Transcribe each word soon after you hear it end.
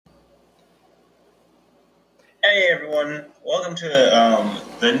Hey everyone, welcome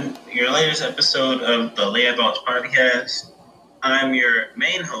to your latest episode of the Layabouts podcast. I'm your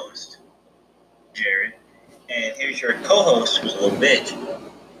main host, Jared, and here's your co-host, who's a little bitch.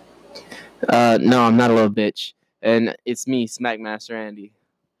 No, I'm not a little bitch, and it's me, Smackmaster Andy.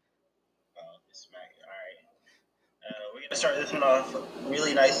 All right. We're gonna start this one off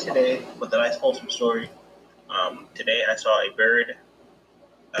really nice today with a nice wholesome story. Today I saw a bird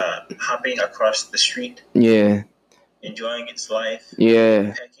hopping across the street. Yeah. Enjoying its life.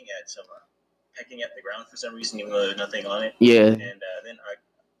 Yeah. Pecking at the ground for some reason, even though there's nothing on it. Yeah. And then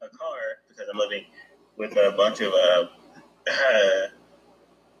a car, because I'm living with a bunch of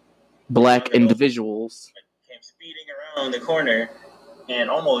black individuals, came speeding around the corner and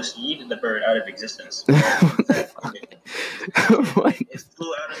almost yeeted the bird out of existence. What? It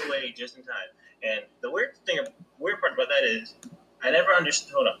flew out of the way just in time. And the weird part about that is, I never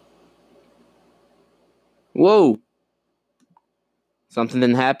understood. Hold on. Whoa. Something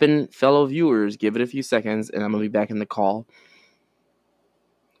didn't happen. Fellow viewers, give it a few seconds, and I'm going to be back in the call.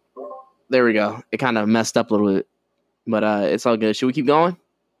 There we go. It kind of messed up a little bit, but it's all good. Should we keep going?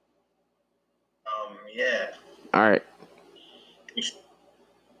 Yeah. All right.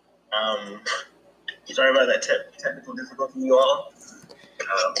 Sorry about that technical difficulty, you all.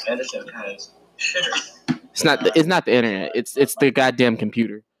 Anderson has shitter. It's not the internet. It's the goddamn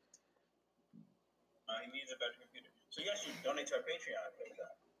computer. He needs a better computer. So you guys should donate to our Patreon.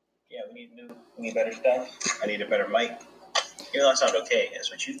 Yeah, we need better stuff. I need a better mic. Even though that sounds okay, that's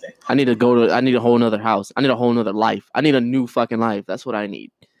what you think. I need a whole nother house. I need a whole nother life. I need a new fucking life. That's what I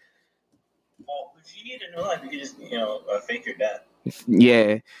need. Well, if you need a new life, you can just, fake your death.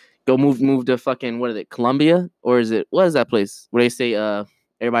 Yeah. Go move to fucking, what is it, Colombia? Or what is that place where they say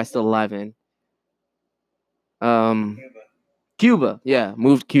everybody's still alive in? Cuba. Yeah.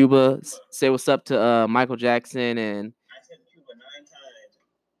 Move to Cuba. Say what's up to Michael Jackson, and I said Cuba 9 times.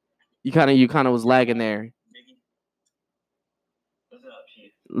 You kind of was lagging there. What's up,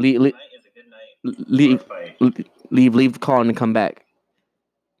 Chief? Leave Tonight is a good night. Leave the call and come back.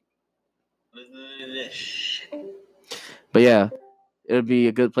 But yeah, it would be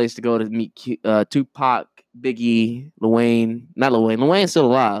a good place to go to meet Tupac, Biggie, Lil Wayne. Not Lil Wayne. Lil Wayne's still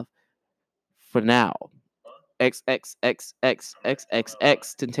alive for now.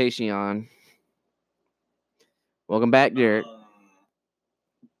 XXXXXXX Temptation. Welcome back, Jared.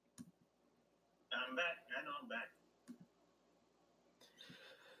 I'm back. I know I'm back.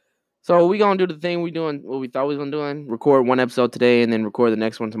 So we gonna do the thing what we thought we was gonna do, record one episode today and then record the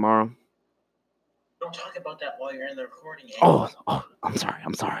next one tomorrow. Don't talk about that while you're in the recording. Oh, I'm sorry.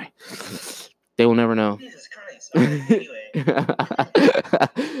 They will never know. Jesus Christ. Anyway.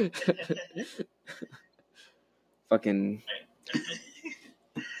 Fucking.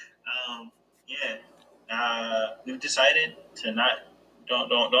 We've decided to not.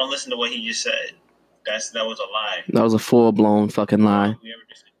 Don't listen to what he just said. That was a lie. That was a full-blown fucking lie. A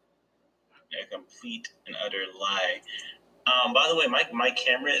complete and utter lie. By the way, my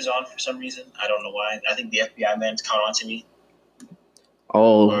camera is on for some reason. I don't know why. I think the FBI man's caught on to me. They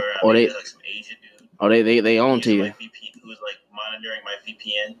like some Asian dude. They on to you. Who was like monitoring my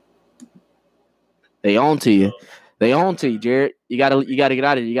VPN. They on to you. They on to you, Jared. You gotta get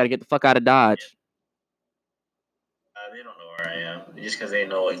out of here. You gotta get the fuck out of Dodge. They don't know where I am. Just because they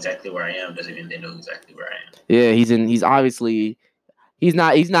know exactly where I am doesn't mean they know exactly where I am. Yeah, he's obviously. He's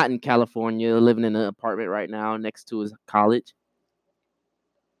not in California, living in an apartment right now next to his college.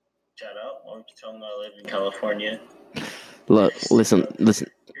 Shout out. Why don't you tell him I live in California? Look, listen. The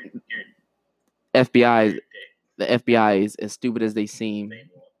FBI is as stupid as they seem.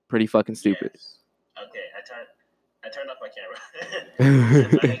 Pretty fucking stupid. Yes. Okay, I turned off my camera. I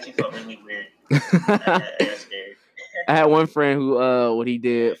actually felt really weird. I got scared. I had one friend who what he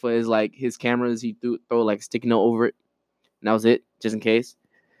did for his cameras, he throw like a sticky note over it. And that was it, just in case.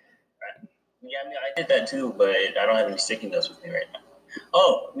 Yeah, I mean, I did that too, but I don't have any sticky notes with me right now.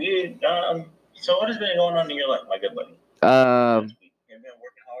 Oh, weird. So what has been going on in your life, my good buddy? Have you been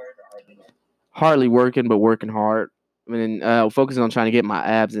working hard or hardly working? Hardly working, but working hard. I mean, focusing on trying to get my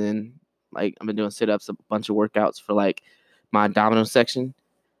abs in. Like, I've been doing sit-ups, a bunch of workouts for like my abdominal section,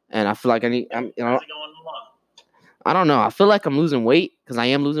 and I feel like How's it going along? I don't know. I feel like I'm losing weight because I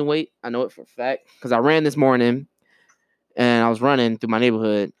am losing weight. I know it for a fact because I ran this morning. And I was running through my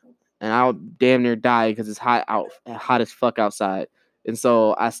neighborhood, and I damn near died because it's hot as fuck outside. And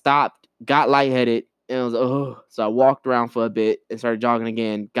so I stopped, got lightheaded, and I was So I walked around for a bit and started jogging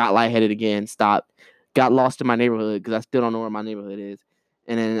again. Got lightheaded again, stopped, got lost in my neighborhood because I still don't know where my neighborhood is.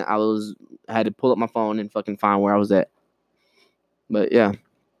 And then I had to pull up my phone and fucking find where I was at. But yeah,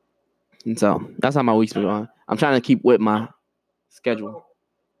 And so that's how my week's been going. I'm trying to keep with my schedule.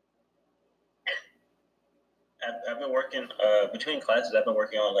 I've been working between classes. I've been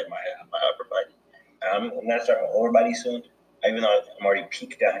working on like my upper body. I'm gonna start my lower body soon. Even though I'm already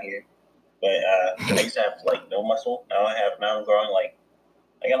peaked down here, but I used to have like no muscle. Now I'm growing like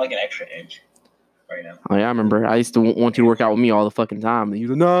I got like an extra inch right now. Oh yeah, I remember. I used to want you to work out with me all the fucking time. You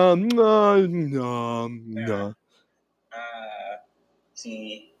go, no.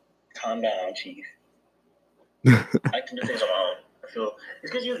 See, calm down, chief. I can do things on my own. I feel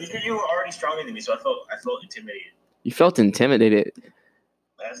it's because you were already stronger than me, so I felt intimidated. You felt intimidated.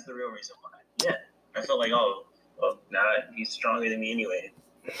 That's the real reason why. Yeah, I felt like, oh, well, now he's stronger than me anyway.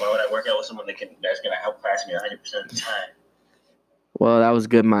 Why would I work out with someone that's gonna help class me 100% of the time? Well, that was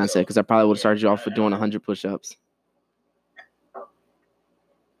good mindset because I probably would have started you off with doing 100 push-ups.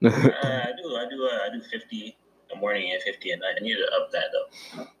 I do 50 in the morning and 50 at night. I need to up that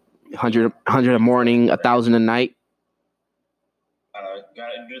though. 100 a morning, 1,000 a night.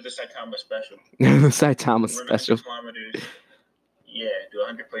 Gotta do the Saitama special. The Saitama special. 100 kilometers. Yeah, do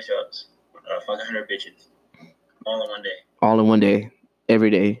 100 push-ups. Fuck 100 bitches. All in one day. All in one day, every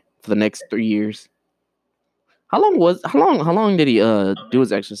day for the next 3 years. How long did he do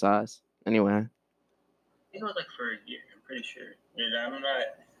his exercise? Anyway. I think it was like for a year. I'm pretty sure. Yeah,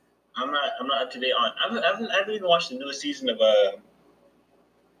 I'm not up to date on. I haven't even watched the newest season of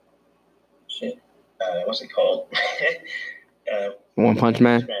what's it called? One Punch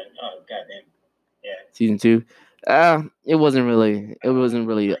Man. Oh goddamn. Yeah. Season 2. It wasn't really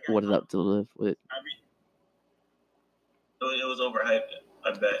what it up to live with. I mean, it was overhyped.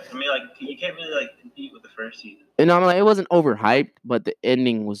 I bet. I mean, like you can't really like compete with the first season. And I'm like, it wasn't overhyped, but the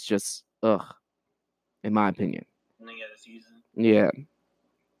ending was just in my opinion. Ending of the season. Yeah.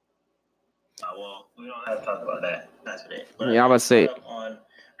 Well, we don't have to talk about that today. But yeah, I was say. I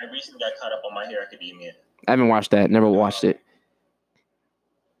recently got caught up on My Hero Academia. I haven't watched that. Never watched it.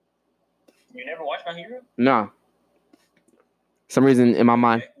 You never watched My Hero? No. Some reason in my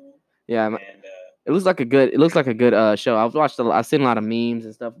mind. Yeah. And, it looks like a good show. I've seen a lot of memes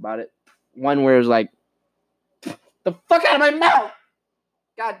and stuff about it. One where it was like, the fuck out of my mouth!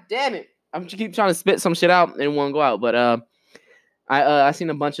 God damn it! I'm just keep trying to spit some shit out and it won't go out. But I seen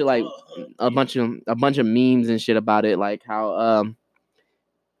a bunch of of memes and shit about it, like how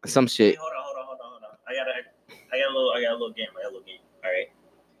some shit. Hey, hold on. I got a little game. All right.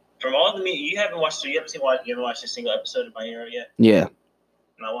 From all the memes, you haven't watched a single episode of My Hero yet? Yeah.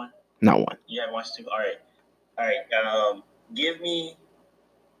 Not one. Not one. You haven't watched two. All right. Give me.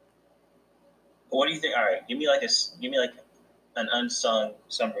 What do you think? All right. Give me like an unsung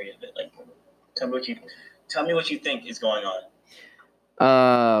summary of it. Like, tell me what you think is going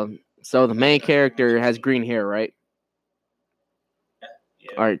on. So the main character has green hair, right?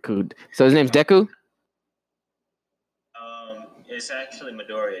 Yeah. All right, cool. So his name's Deku? It's actually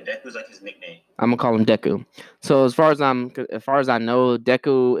Midoriya. Deku's like his nickname. I'm gonna call him Deku. So as far as I know,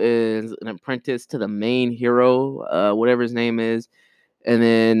 Deku is an apprentice to the main hero, whatever his name is, and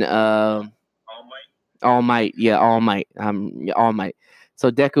then All Might. Yeah, All Might. All Might. So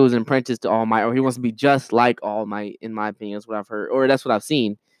Deku is an apprentice to All Might, or he wants to be just like All Might, in my opinion. That's what I've heard, or that's what I've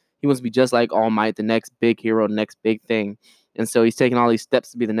seen. He wants to be just like All Might, the next big hero, the next big thing. And so he's taking all these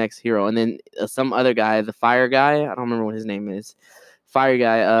steps to be the next hero. And then some other guy, the fire guy, I don't remember what his name is. Fire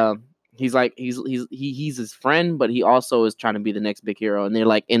guy, he's his friend, but he also is trying to be the next big hero. And they're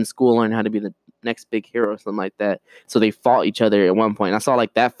like in school learning how to be the next big hero or something like that. So they fought each other at one point. And I saw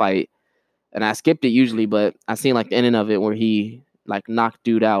like that fight. And I skipped it usually, but I seen like the ending of it where he like knocked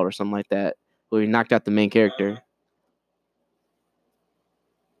dude out or something like that. Where he knocked out the main character.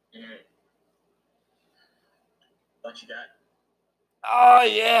 What you got? Oh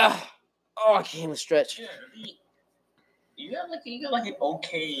yeah. Oh, I can't even stretch. Yeah, you got like an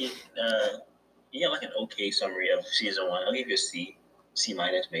okay summary of season 1. I'll give you a C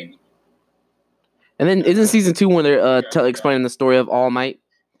minus maybe. And then isn't season 2 when they're explaining the story of All Might?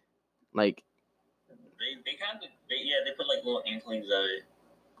 Like they put like little inklings of it.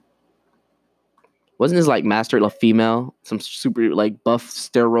 Wasn't his like master a female, some super like buff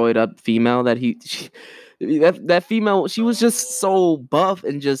steroid up female that female, she was just so buff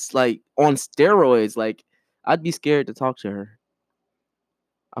and just like on steroids. Like I'd be scared to talk to her.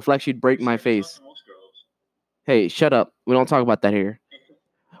 I feel like she'd break my face. Hey, shut up. We don't talk about that here.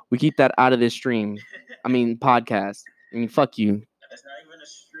 We keep that out of this stream. I mean podcast. I mean fuck you. That's not even a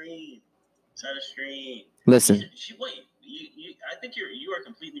stream. It's not a stream. Listen. I think you are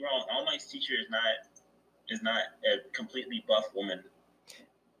completely wrong. All Might's teacher is not a completely buff woman.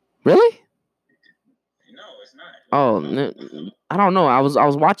 Really? No, it's not. Oh, I don't know. I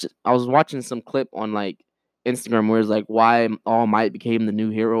was watching some clip on like Instagram where it's like why All Might became the new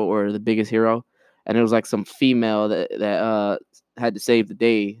hero or the biggest hero, and it was like some female that had to save the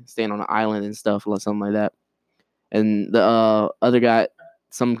day, staying on an island and stuff or something like that, and the other guy,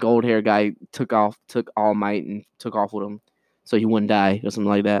 some gold hair guy, took All Might and took off with him, so he wouldn't die or something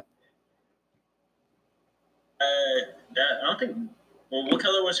like that. I don't think. Well, what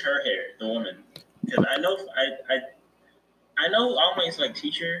color was her hair, the woman? Because I know All Might's like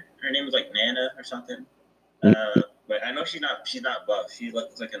teacher. Her name was like Nana or something. But I know she's not buff. She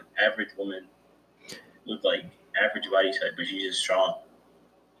looks like an average woman with like average body type, but she's just strong.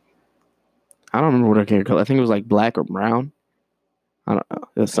 I don't remember what her hair color. I think it was like black or brown. I don't know.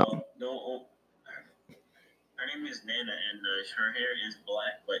 It was something. No, her name is Nana, and her hair is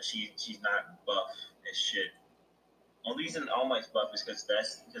black, but she's not buff as shit. Only reason All Might's buff is because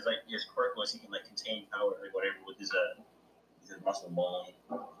like his quirk was he can like contain power or whatever with his muscle bone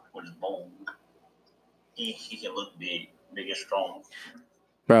or his bone. He can look big and strong.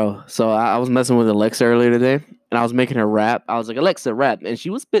 Bro, so I was messing with Alexa earlier today, and I was making her rap. I was like, Alexa, rap, and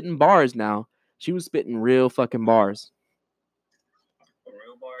she was spitting bars. Now she was spitting real fucking bars.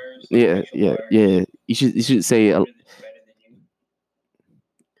 Real bars. Yeah. You should say.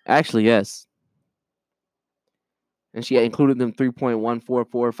 Actually, yes. And she included them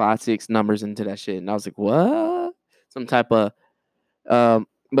 3.14456 numbers into that shit. And I was like, what? Some type of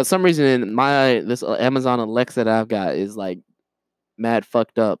but some reason in this Amazon Alexa that I've got is like mad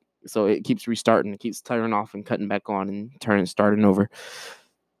fucked up. So it keeps restarting, it keeps turning off and cutting back on and starting over.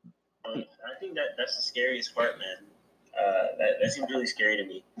 I think that's the scariest part, man. That seems really scary to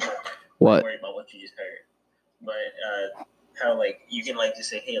me. What? I'm worried about what you just heard. But how like you can like just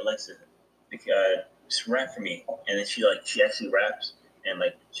say, hey Alexa, just rap for me, and then she actually raps, and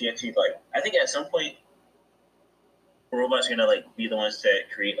like she actually like I think at some point robots are gonna like be the ones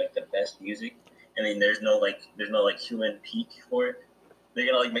that create like the best music, and then there's no human peak for it. They're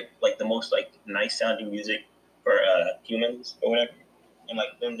gonna like make like the most like nice sounding music for humans or whatever, and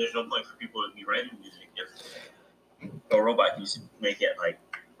like then there's no point for people to be writing music if a robot can just make it like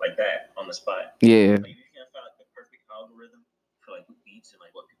that on the spot. Yeah. Like you can't find like the perfect algorithm for like beats and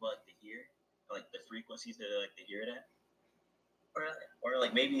like what people like to hear, and, like the frequencies that they like to hear it at, or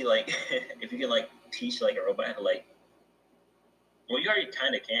like maybe like if you can like teach like a robot how to like, well you already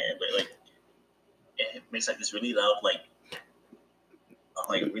kind of can, but like it makes like this really loud like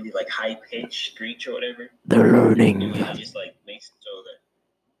really like high pitched screech or whatever. They're learning. It just like makes it so that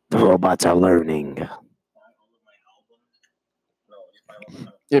the robots are learning.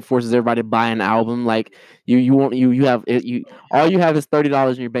 It forces everybody to buy an album. Like you won't you have it, you all you have is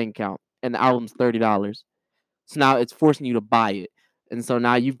 $30 in your bank account, and the album's $30. So now it's forcing you to buy it, and so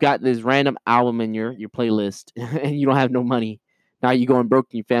now you've got this random album in your playlist, and you don't have no money. Now you're going broke,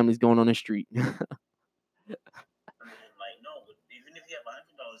 and your family's going on the street. Even if you have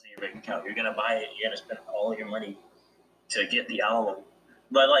 $100 in your bank account, you're gonna buy it. You're gonna spend all your money to get the album.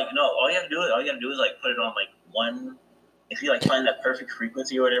 But like, no, all you have to do is like put it on like one. If you like find that perfect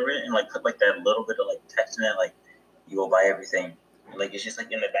frequency or whatever, and like put like that little bit of like text in it, like you will buy everything. Like it's just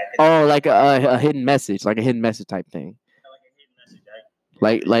like in the back. Oh, like a hidden message, like a hidden message type thing. Like a hidden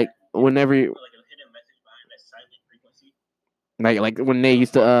message. Like whenever you. Like a hidden message behind that silent frequency. Like when they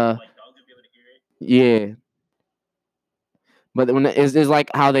used to like dogs would be able to hear it. Yeah. But when it's like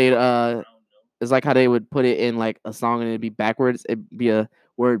how they it's like how they would put it in like a song and it'd be backwards. It'd be a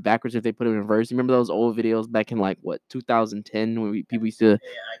word backwards if they put it in reverse. You remember those old videos back in like what 2010 when people used to? Yeah, I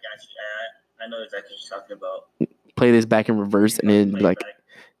got you. I know exactly what you're talking about. Play this back in reverse and then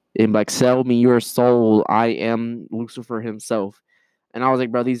like sell me your soul. I am Lucifer himself. And I was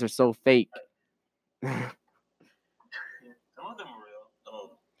like, bro, these are so fake. Some of them are real. Some of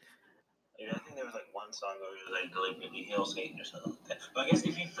them. I think there was like one song where it was like really hail Satan or something like that. But I guess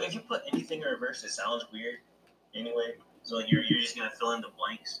if you put anything in reverse, it sounds weird anyway. So like you're just gonna fill in the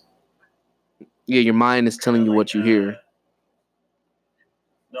blanks. Yeah, your mind is telling you what you hear.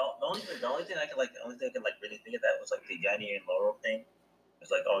 The only thing I could really think of that was like the Yanni and Laurel thing.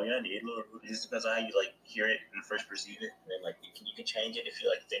 It's like, oh, Yanni and Laurel, just because of how you like hear it and first perceive it, and then like you can change it if you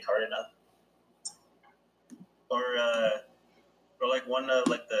like think hard enough. Or like one of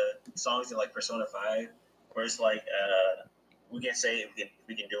like the songs in like Persona 5, where it's like we can say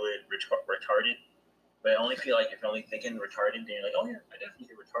we can do it retarded, but I only feel like if you're only thinking retarded, then you're like, oh yeah, I definitely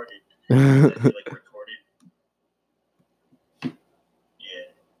hear retarded. I feel like recorded.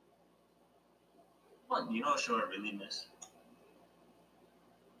 Yeah. What, you know what show I really miss?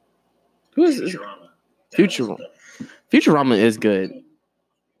 Who is this? Futurama. Futurama is good.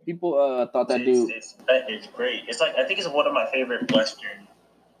 People thought that dude. It's great. It's like I think it's one of my favorite Western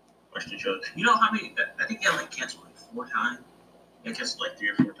shows. You know how many? I think they like canceled like 4 times. They canceled like 3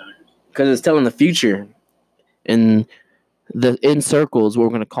 or 4 times. Because it's telling the future, and the in circles, what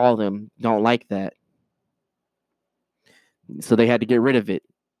we're gonna call them, don't like that, so they had to get rid of it.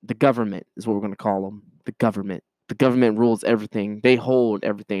 The government is what we're gonna call them. The government. The government rules everything. They hold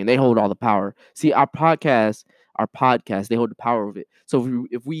everything. They hold all the power. See, our podcast, they hold the power of it. So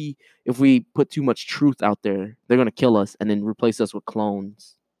if we put too much truth out there, they're gonna kill us and then replace us with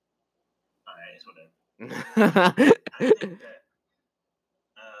clones. All right, so then. I think that.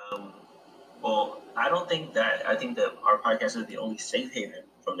 Well, I don't think that. I think that our podcast is the only safe haven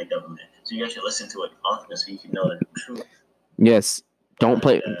from the government. So you guys should listen to it often so you can know the truth. Yes. Don't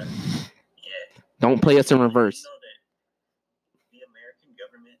play. Don't play us in reverse. You know that the American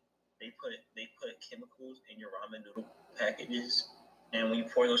government, they put chemicals in your ramen noodle packages, and when you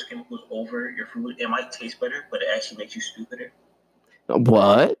pour those chemicals over your food, it might taste better, but it actually makes you stupider.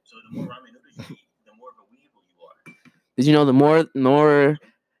 What? So the more ramen noodles you eat, the more of a weeble you are. Did you know the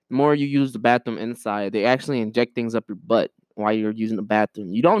more you use the bathroom inside, they actually inject things up your butt while you're using the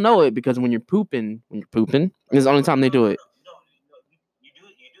bathroom. You don't know it because when you're pooping, this is the only time they do it. You do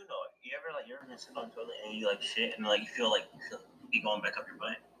know it. You ever been sitting on the toilet and you like shit and like you feel it going back up your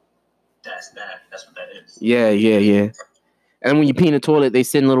butt? That's what that is. Yeah. And when you pee in the toilet, they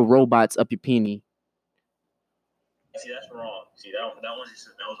send little robots up your peenie. See, that's wrong. See, that was a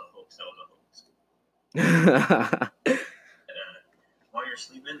hoax. While you're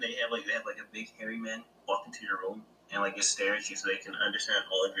sleeping, they have like a big hairy man walk into your room and like just stare at you so they can understand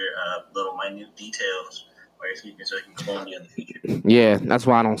all of your little minute details while you're sleeping, so they can clone you in the future. Yeah, that's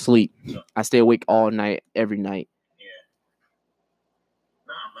why I don't sleep. So, I stay awake all night, every night. Yeah.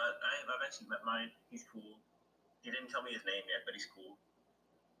 No, but I've actually met mine. He's cool. He didn't tell me his name yet, but he's cool.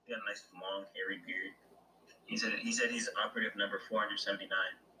 He got a nice long hairy beard. He said he's operative number 479.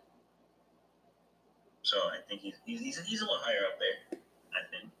 So I think he's a little higher up there. I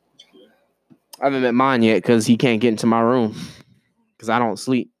think it's cool. I haven't met mine yet because he can't get into my room because I don't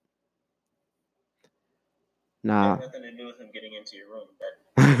sleep. Nah. It has nothing to do with him getting into your room.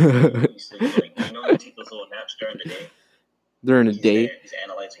 You take those little naps during the day. During the day. He's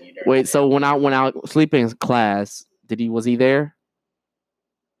analyzing you. Wait, so when I went out sleeping in class, was he there?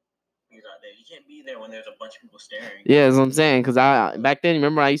 He's not there. He can't be there when there's a bunch of people staring. Yeah, that's what I'm saying. Because back then,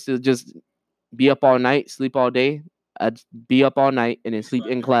 remember, I used to just be up all night, sleep all day. I'd be up all night and then sleep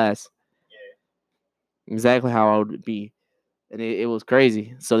in class. Yeah. Exactly how I would be, and it was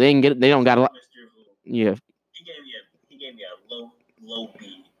crazy. So they don't got a lot. Yeah. He gave me a low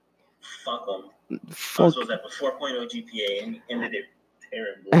B. Fuck him. I was at a 4.0 GPA and ended it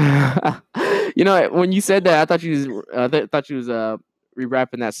terribly. You know, when you said that, I thought you was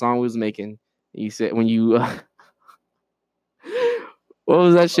re-rapping that song we was making. You said when you what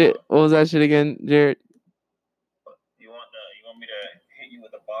was that shit? What was that shit again, Jared? You want me to hit you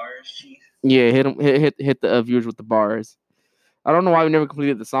with the bars, Chief? Yeah, hit the viewers with the bars. I don't know why we never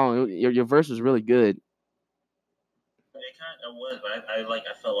completed the song. Your verse was really good. It kind of was, but I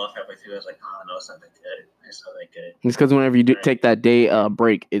fell off halfway through. I was like, oh no, it's not that good. It's not that good. It's because whenever you take that day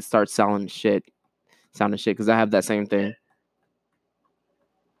break, it starts sounding shit. Because I have that same thing.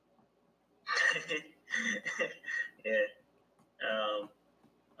 Yeah.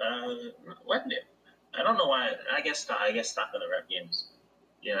 What? I don't know why. I guess stock on the rap games.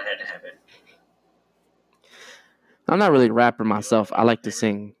 Yeah, I had to have it. I'm not really a rapper myself. I like to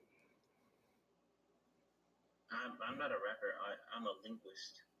sing. I'm not a rapper. I'm a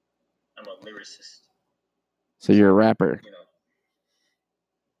linguist. I'm a lyricist. So you're a rapper. You know.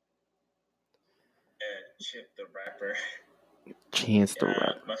 Chip the rapper. Chance the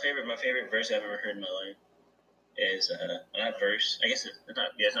rapper. My favorite verse I've ever heard in my life is not verse. I guess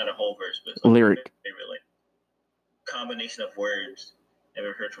it's not a whole verse, but it's like lyric. My favorite like combination of words I've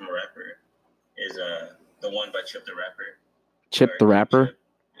ever heard from a rapper is the one by Chip the Rapper. Chip the Rapper?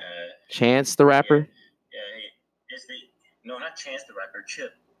 Chance the Rapper? Yeah, no, not Chance the Rapper,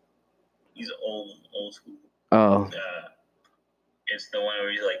 Chip. He's old school. Oh. It's the one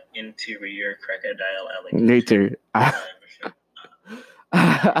where he's like interior crocodile alligator.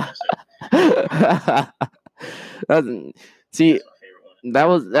 See,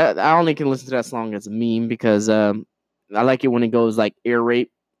 that I only can listen to that song as a meme because I like it when it goes like ear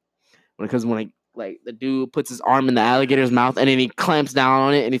rape. Because when the dude puts his arm in the alligator's mouth and then he clamps down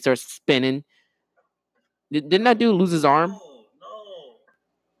on it and he starts spinning. Didn't that dude lose his arm? No.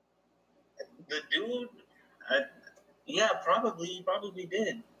 The dude, yeah, probably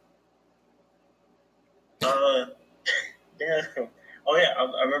did. Damn. Oh yeah,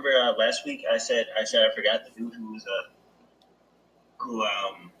 I remember last week I said I forgot the dude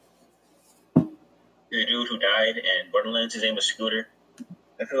the dude who died in Borderlands. His name was Scooter.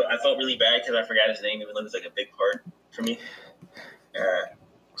 I felt really bad because I forgot his name, even though it was like a big part for me.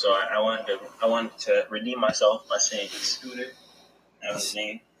 So I wanted to redeem myself by saying Scooter. That was his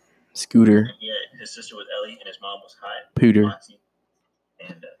name. Scooter. Yeah, his sister was Ellie and his mom was Pooter. Foxy.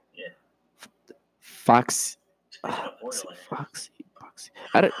 And yeah. Fox. Speaking of Borderlands. Foxy.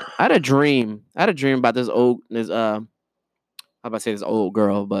 I had a dream. I had a dream about how about to say this old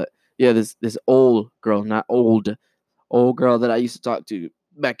girl, but yeah, this old girl, not old girl that I used to talk to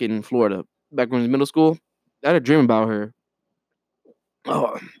back in Florida, back when I was in middle school. I had a dream about her.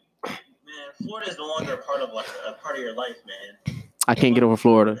 Oh, man, Florida is no longer a part of your life, man. I can't get over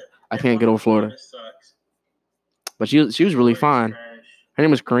Florida. I can't get over Florida. Sucks. But she was really fine. Her name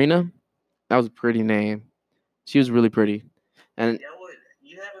was Karina. That was a pretty name. She was really pretty. And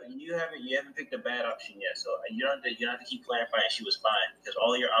you haven't picked a bad option yet, so you don't have to keep clarifying she was fine, because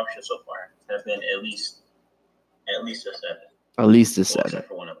all your options so far have been at least a 7. At least a 7. Except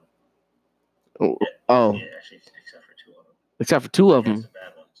for one of them. Oh. Yeah, actually, except for 2 of them. Except for 2 of them.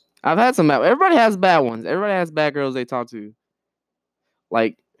 I've had some bad. Everybody has bad ones. Everybody has bad girls they talk to.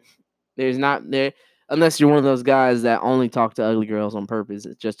 Like, there's not there unless you're one of those guys that only talk to ugly girls on purpose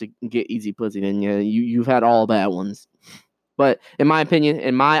just to get easy pussy. Then yeah, you've had all bad ones. But in my opinion, hey,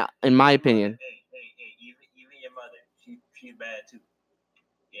 even your mother, she's bad too.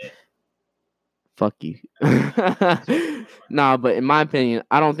 Yeah. Fuck you. Nah, but in my opinion,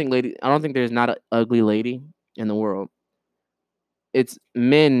 I don't think there's not an ugly lady in the world. It's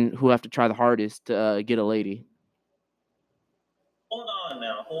men who have to try the hardest to get a lady.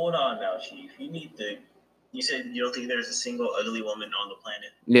 Hold on now, Chief. You said you don't think there's a single ugly woman on the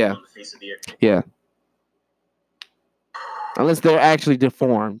planet? Yeah. On the face of the earth? Yeah. Unless they're actually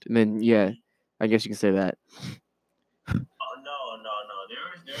deformed, then yeah, I guess you can say that. Oh no.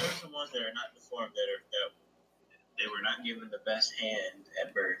 There are some ones that are not deformed that they were not given the best hand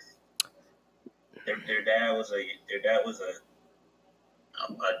at birth. Their dad was a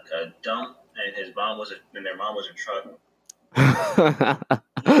dump, and their mom was a truck. I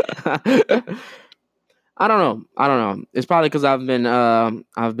don't know. It's probably because I've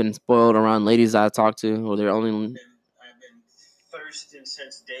been spoiled around ladies I talk to, or they're only. I've been thirsting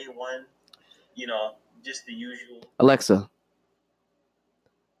since day one. You know, just the usual. Alexa,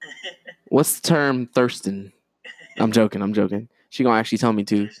 what's the term thirsting? I'm joking. She gonna actually tell me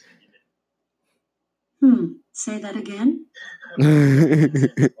to. Say that again?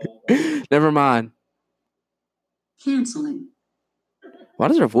 Never mind. Canceling. Why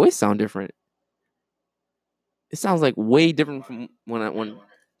does her voice sound different? It sounds like way different from when I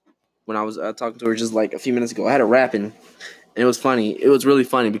was talking to her just like a few minutes ago. I had her rapping, and it was funny. It was really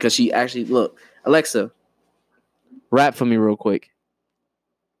funny because she actually Alexa, rap for me real quick.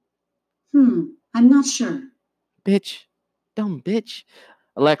 I'm not sure. Bitch, dumb bitch.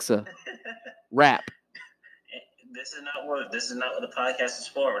 Alexa, rap. This is not what the podcast is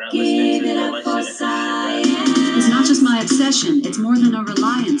for. We're not listening to Alexa. It's not just my obsession. It's more than a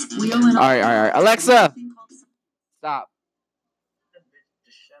reliance. We owe an. All right. Alexa, stop.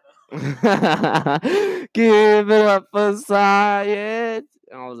 Just shut up. Give it up for science.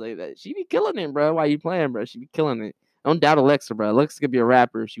 And I was like, that she be killing it, bro. Why you playing, bro? She be killing it. Don't doubt Alexa, bro. Alexa could be a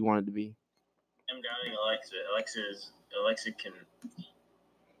rapper if she wanted to be. I'm doubting Alexa. Alexa can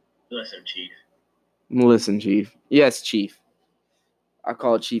listen, Chief. Listen, Chief. Yes, Chief. I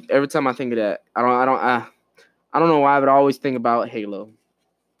call it Chief every time I think of that. I don't know why, but I always think about Halo.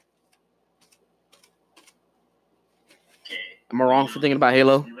 Okay. Am I wrong for thinking about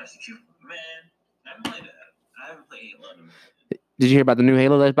Halo? Man, I haven't played Halo. Did you hear about the new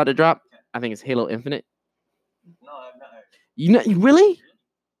Halo that's about to drop? I think it's Halo Infinite. No, I've not heard. You really?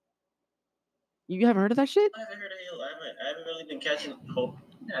 You haven't heard of that shit? I haven't heard of Halo. I haven't really been catching up.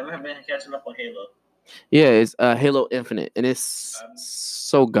 I haven't been catching up on Halo. Yeah, it's Halo Infinite, and it's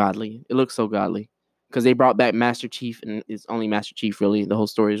so godly. It looks so godly because they brought back Master Chief, and it's only Master Chief really. The whole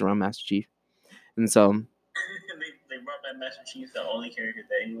story is around Master Chief, and so they brought back Master Chief, the only character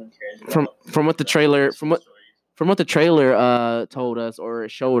that anyone cares about. From what the trailer told us or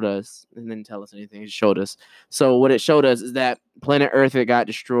showed us, and didn't tell us anything. It showed us. So what it showed us is that planet Earth had got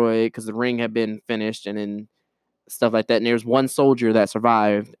destroyed because the ring had been finished, and then stuff like that. And there's one soldier that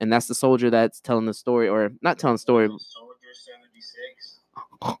survived, and that's the soldier that's telling the story, or not telling the story. Soldier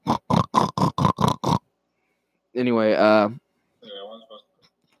 76. Anyway,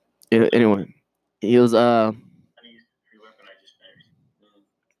 anyway, he was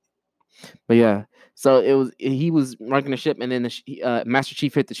but yeah. So he was running the ship, and then Master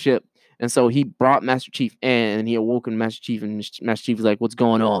Chief hit the ship, and so he brought Master Chief in, and he awoke Master Chief, and Master Chief was like, "What's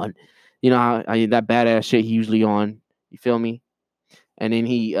going on?" You know how that badass shit he usually on. You feel me? And then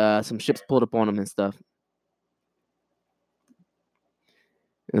he some ships pulled up on him and stuff.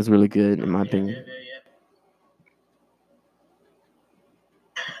 It was really good in my opinion.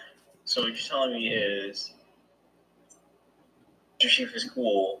 So what you're telling me is Master Chief is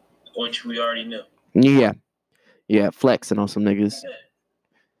cool, which we already knew. Yeah, flexing on some niggas.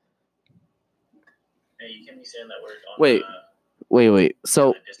 Hey, you can't be saying that word on Wait. So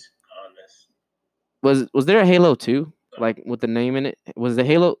on this. was there a Halo 2? Like with the name in it? Was the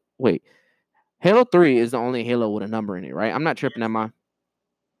Halo Halo 3 is the only Halo with a number in it, right? I'm not tripping at my.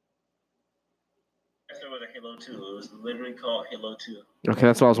 Yes, there was a Halo 2. It was literally called Halo 2. Okay,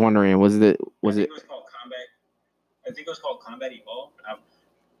 that's what I was wondering. Was it? I think it was called Combat. I think it was called Combat Evolved.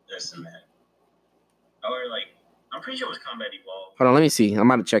 Listen, man. Or like, I'm pretty sure it was Combat Evolved. Hold on, let me see. I'm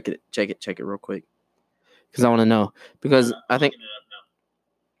about to check it real quick, because I want to know. Because I think looking it up now.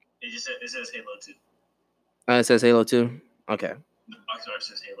 It says Halo 2. It says Halo 2. Okay. The box art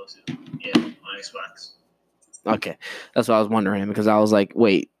says Halo 2. Yeah, on Xbox. Okay, that's what I was wondering, because I was like,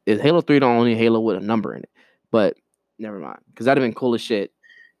 wait, is Halo 3 the only Halo with a number in it? But never mind, because that'd have been cool as shit.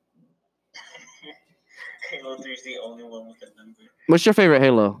 Halo 3 is the only one with a number. What's your favorite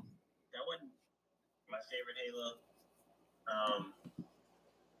Halo? That one, my favorite Halo.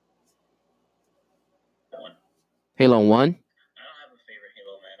 That one. Halo 1? I don't have a favorite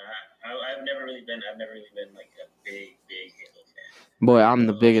Halo, man. I've never really been like a big Halo fan. Boy, I'm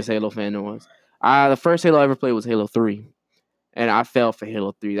the biggest Halo fan there was. The first Halo I ever played was Halo 3. And I fell for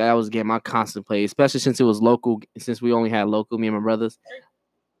Halo 3. That was a game I constantly played, especially since it was local, since we only had local, me and my brothers.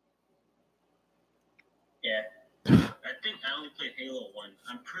 Yeah. I think I only played Halo 1.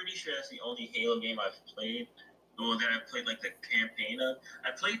 I'm pretty sure that's the only Halo game I've played. Or that I played like the campaign of.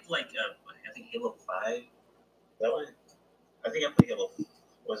 I played like I think Halo 5. That one. I think I played Halo.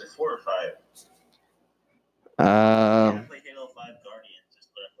 Was it 4 or 5? I played Halo 5 Guardians. That's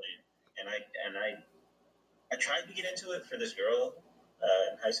what I played, and I tried to get into it for this girl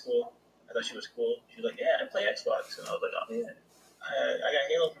in high school. I thought she was cool. She was like, "Yeah, I play Xbox," and I was like, "Oh yeah, I got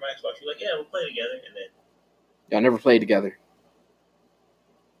Halo for my Xbox." She was like, "Yeah, we'll play together," and then y'all never played together.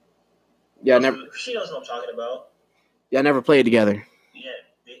 Yeah, never. She knows what I'm talking about. Y'all never played together. Yeah.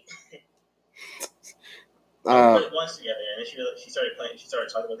 We played once together, and then she started playing. She started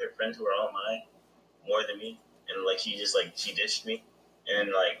talking with her friends who were all mine, more than me, and like she ditched me, and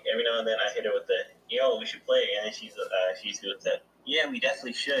like every now and then I hit her with the "Yo, we should play," and then she's good with that. Yeah, we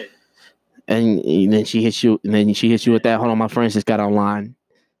definitely should. And then she hits you. And then she hits you with that. Hold on, my friends just got online.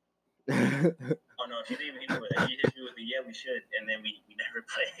 Oh no, she didn't even hit me with that. She hit me with the "Yeah, we should," and then we never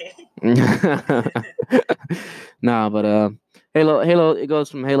play. Nah, but Halo, it goes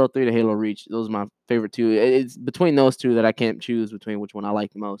from Halo 3 to Halo Reach. Those are my favorite two. It's between those two that I can't choose between which one I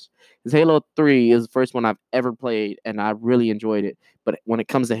like the most. Because Halo 3 is the first one I've ever played, and I really enjoyed it. But when it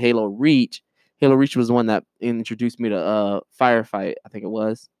comes to Halo Reach was the one that introduced me to Firefight, I think it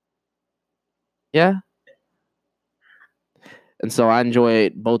was. Yeah. And so I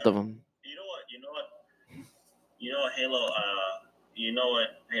enjoyed both of them. You know what Halo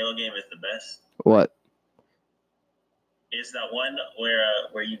Halo game is the best? What? It's that one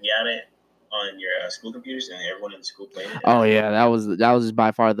where you got it on your school computers and everyone in the school played it. Oh yeah, that was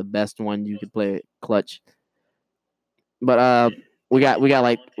by far the best one you could play, clutch. But we got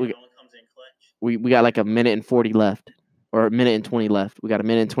like we got like a minute and 40 left, or a minute and 20 left. We got a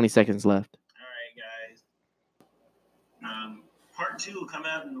minute and 20 seconds left. All right, guys. Part 2 will come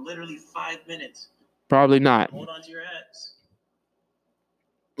out in literally 5 minutes. Probably not. Hold on to your hats.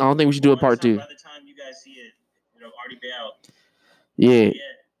 I don't think we should do a part 2. By the time you guys see it, it'll already be out. Yeah.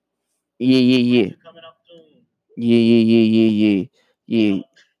 Yeah. Coming up soon. Yeah.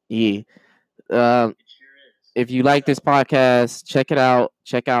 If you like this podcast, check it out.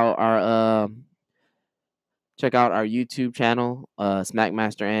 Check out our YouTube channel,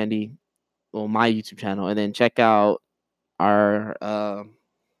 Smackmaster Andy. Well, my YouTube channel, and then check out our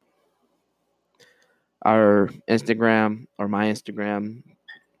Instagram, or my Instagram.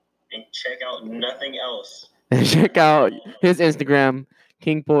 And check out nothing else. And check out his Instagram,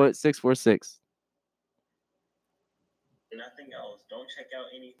 KingPoet646. Nothing else. Don't check out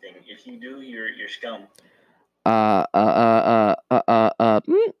anything. If you do, you're scum.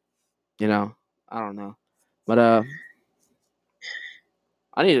 You know, I don't know, but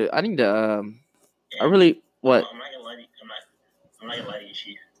I need to I really what? I'm not gonna lie to you. I'm not gonna lie to you,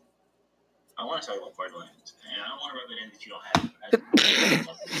 Chief. I want to talk about Borderlands, and I don't want to rub it in that you don't have it.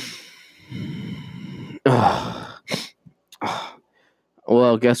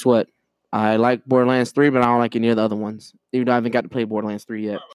 Well, guess what? I like Borderlands 3, but I don't like any of the other ones. Even though I haven't got to play Borderlands 3 yet.